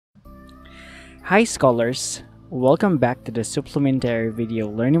Hi scholars! Welcome back to the Supplementary Video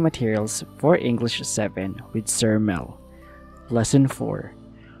Learning Materials for English 7 with Sir Mel. Lesson 4.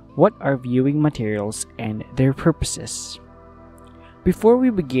 What are viewing materials and their purposes? Before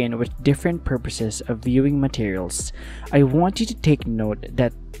we begin with different purposes of viewing materials, I want you to take note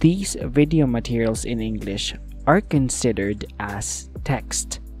that these video materials in English are considered as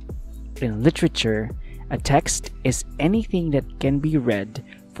text. In literature, a text is anything that can be read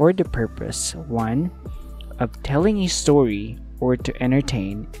for the purpose 1. Of telling a story or to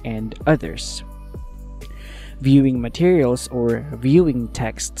entertain, and others. Viewing materials or viewing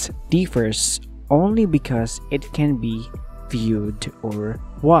texts differs only because it can be viewed or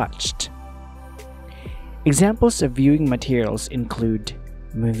watched. Examples of viewing materials include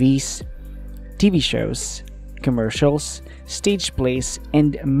movies, TV shows, commercials, stage plays,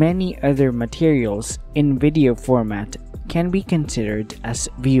 and many other materials in video format can be considered as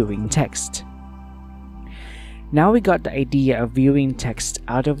viewing text. Now we got the idea of viewing text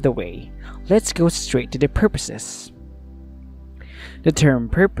out of the way, let's go straight to the purposes. The term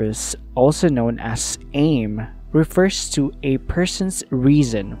purpose, also known as aim, refers to a person's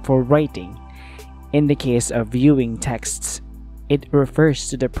reason for writing. In the case of viewing texts, it refers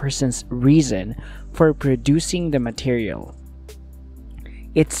to the person's reason for producing the material.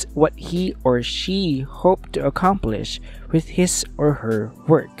 It's what he or she hoped to accomplish with his or her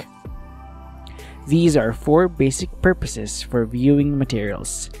work. These are 4 basic purposes for viewing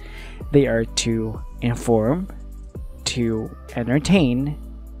materials. They are to inform, to entertain,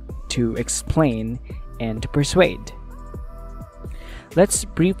 to explain, and to persuade. Let's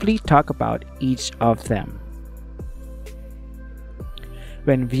briefly talk about each of them.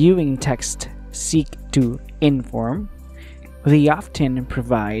 When viewing text seek to inform, they often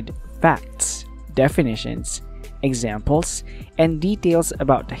provide facts, definitions, examples, and details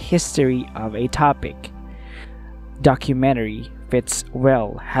about the history of a topic. Documentary fits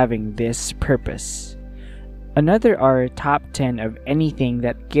well having this purpose. Another are top 10 of anything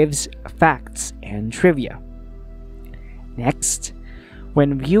that gives facts and trivia. Next,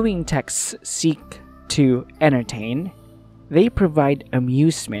 when viewing texts seek to entertain, they provide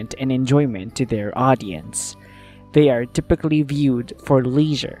amusement and enjoyment to their audience. They are typically viewed for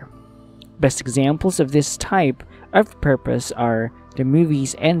leisure. Best examples of this type of purpose are the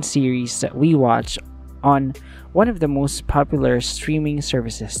movies and series that we watch on one of the most popular streaming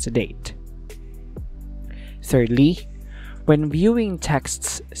services to date. Thirdly, when viewing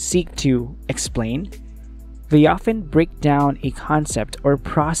texts seek to explain, they often break down a concept or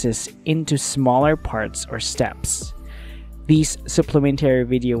process into smaller parts or steps. These supplementary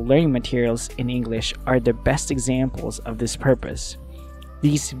video learning materials in English are the best examples of this purpose.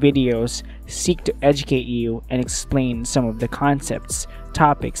 These videos seek to educate you and explain some of the concepts,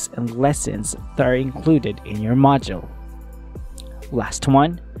 topics, and lessons that are included in your module. Last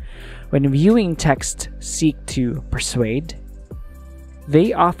one, when viewing text seek to persuade,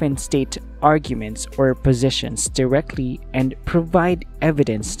 they often state arguments or positions directly and provide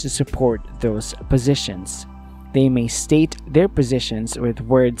evidence to support those positions. They may state their positions with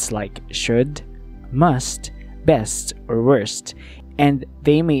words like should, must, best, or worst, and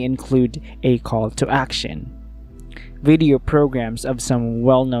they may include a call to action. Video programs of some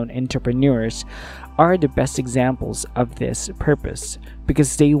well-known entrepreneurs are the best examples of this purpose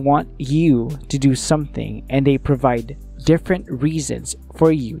because they want you to do something and they provide different reasons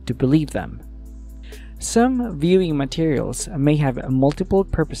for you to believe them. Some viewing materials may have multiple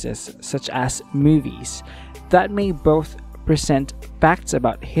purposes, such as movies, that may both present facts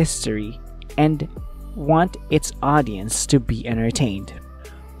about history and want its audience to be entertained,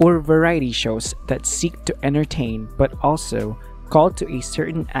 or variety shows that seek to entertain but also call to a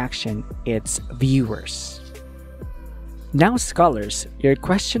certain action its viewers. Now scholars, your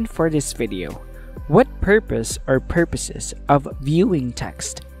question for this video: what purpose or purposes of viewing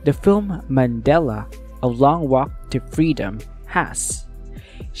text the film Mandela: A Long Walk to Freedom has?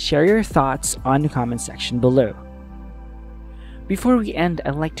 Share your thoughts on the comment section below. Before we end,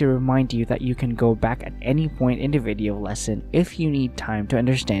 I'd like to remind you that you can go back at any point in the video lesson if you need time to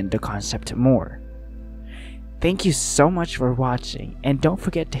understand the concept more. Thank you so much for watching, and don't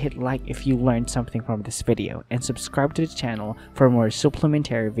forget to hit like if you learned something from this video, and subscribe to the channel for more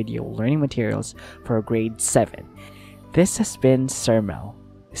supplementary video learning materials for grade 7. This has been Sir Mel.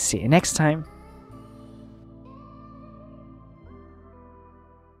 See you next time.